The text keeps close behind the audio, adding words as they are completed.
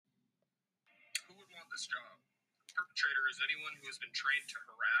this job. A perpetrator is anyone who has been trained to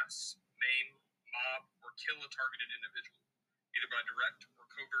harass, maim, mob, or kill a targeted individual, either by direct or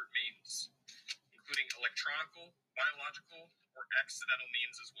covert means, including electronical, biological, or accidental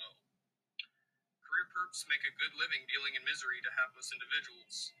means as well. Career perps make a good living dealing in misery to hapless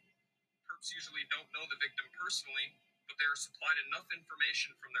individuals. Perps usually don't know the victim personally, but they are supplied enough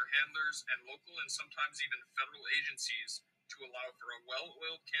information from their handlers and local and sometimes even federal agencies to allow for a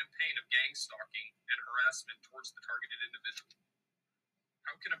well-oiled campaign of gang stalking and harassment towards the targeted individual.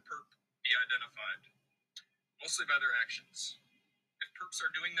 How can a perp be identified? Mostly by their actions. If perps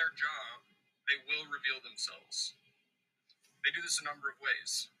are doing their job, they will reveal themselves. They do this a number of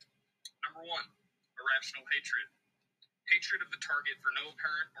ways. Number one, irrational hatred. Hatred of the target for no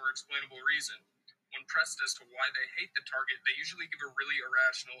apparent or explainable reason. When pressed as to why they hate the target, they usually give a really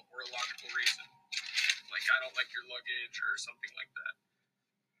irrational or illogical reason. Like, I don't like your luggage or something like that.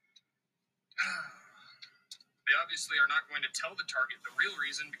 They obviously are not going to tell the target the real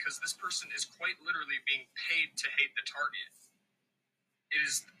reason because this person is quite literally being paid to hate the target. It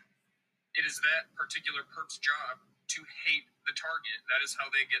is that particular perp's job to hate the target. That is how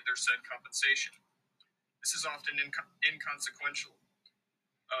they get their said compensation. This is often inconsequential,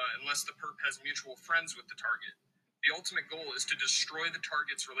 unless the perp has mutual friends with the target. The ultimate goal is to destroy the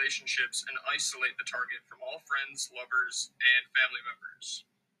target's relationships and isolate the target from all friends, lovers, and family members.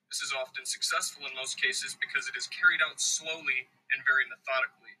 This is often successful in most cases because it is carried out slowly and very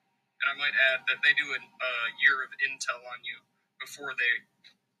methodically. And I might add that they do a year of intel on you before they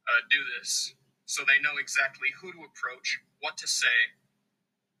do this, so they know exactly who to approach, what to say,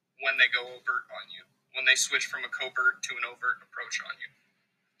 when they go overt on you, when they switch from a covert to an overt approach on you.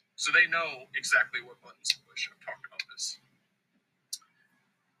 So they know exactly what buttons to push. I've talked about this.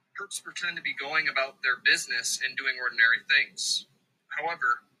 Perps pretend to be going about their business and doing ordinary things.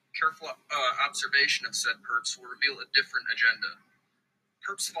 However, careful observation of said perps will reveal a different agenda.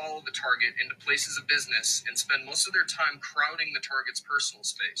 Perps follow the target into places of business and spend most of their time crowding the target's personal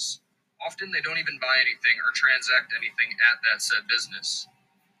space. Often they don't even buy anything or transact anything at that said business.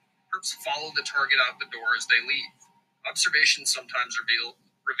 Perps follow the target out the door as they leave. Observation sometimes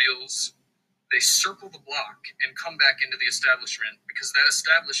reveals they circle the block and come back into the establishment because that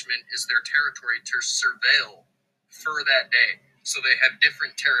establishment is their territory to surveil for that day. So they have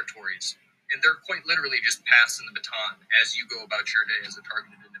different territories, and they're quite literally just passing the baton as you go about your day as a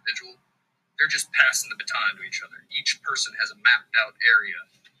targeted individual. They're just passing the baton to each other. Each person has a mapped out area,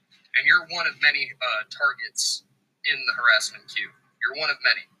 and you're one of many targets in the harassment queue. You're one of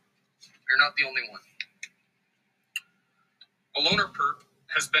many. You're not the only one. A loner perp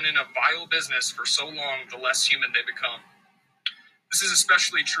has been in a vile business for so long, the less human they become. This is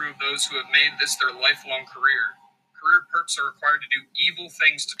especially true of those who have made this their lifelong career. Career perps are required to do evil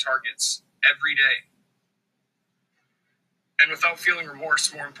things to targets every day. And without feeling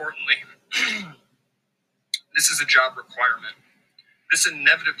remorse, more importantly, this is a job requirement. This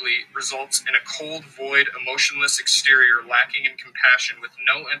inevitably results in a cold, void, emotionless exterior lacking in compassion with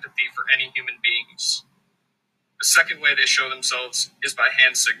no empathy for any human beings. The second way they show themselves is by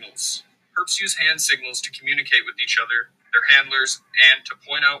hand signals. Perps use hand signals to communicate with each other, their handlers, and to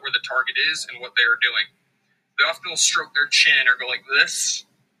point out where the target is and what they are doing. They often will stroke their chin or go like this,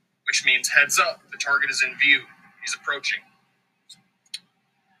 which means heads up, the target is in view, he's approaching.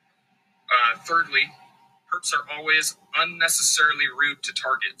 Thirdly, perps are always unnecessarily rude to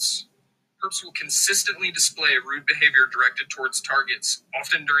targets. Perps will consistently display rude behavior directed towards targets,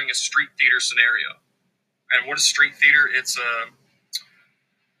 often during a street theater scenario. And what is street theater?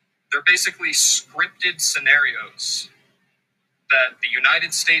 They're basically scripted scenarios that the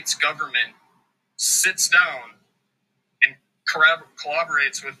United States government sits down and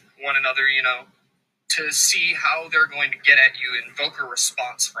collaborates with one another, to see how they're going to get at you, invoke a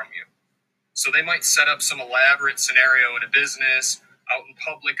response from you. So they might set up some elaborate scenario in a business, out in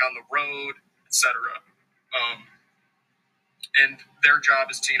public, on the road, etc. And their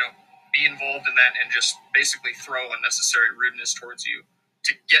job is to, be involved in that and just basically throw unnecessary rudeness towards you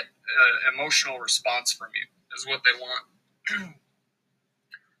to get an emotional response from you, is what they want.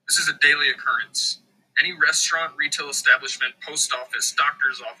 This is a daily occurrence. Any restaurant, retail establishment, post office,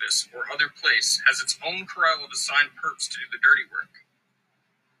 doctor's office, or other place has its own corral of assigned perps to do the dirty work.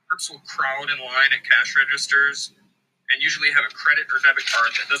 Perps will crowd in line at cash registers and usually have a credit or debit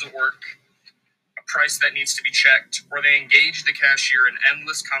card that doesn't work, a price that needs to be checked, or they engage the cashier in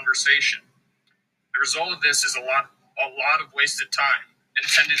endless conversation. The result of this is a lot of wasted time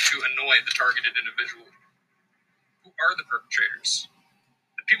intended to annoy the targeted individual. Who are the perpetrators?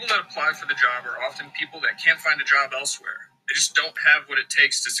 The people that apply for the job are often people that can't find a job elsewhere. They just don't have what it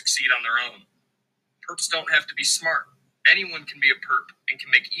takes to succeed on their own. Perps don't have to be smart. Anyone can be a perp and can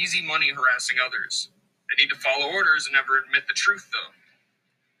make easy money harassing others. They need to follow orders and never admit the truth, though.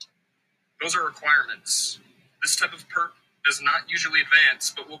 Those are requirements. This type of perp does not usually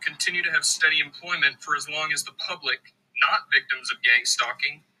advance, but will continue to have steady employment for as long as the public, not victims of gang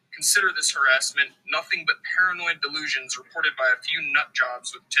stalking, consider this harassment nothing but paranoid delusions reported by a few nut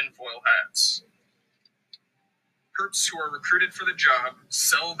jobs with tinfoil hats. Perps who are recruited for the job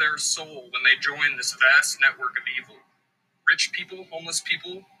sell their soul when they join this vast network of evil. Rich people, homeless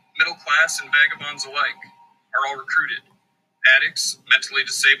people, middle class, and vagabonds alike are all recruited. Addicts, mentally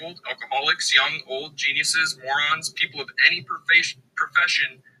disabled, alcoholics, young, old, geniuses, morons, people of any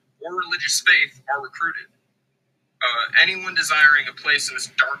profession or religious faith are recruited. Anyone desiring a place in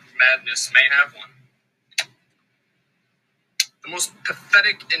this dark madness may have one. The most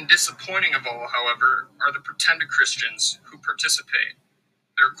pathetic and disappointing of all, however, are the pretended Christians who participate.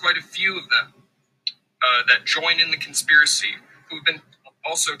 There are quite a few of them that join in the conspiracy, who have been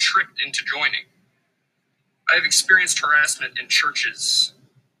also tricked into joining. I have experienced harassment in churches.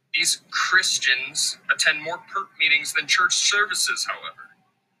 These Christians attend more perp meetings than church services, however.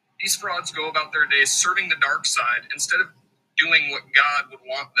 These frauds go about their days serving the dark side instead of doing what God would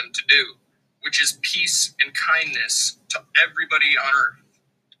want them to do, which is peace and kindness to everybody on earth.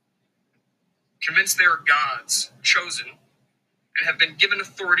 Convinced they are God's chosen and have been given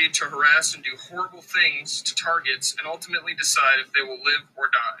authority to harass and do horrible things to targets and ultimately decide if they will live or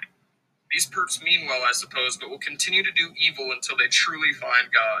die. These perps mean well, I suppose, but will continue to do evil until they truly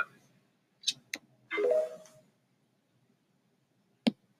find God.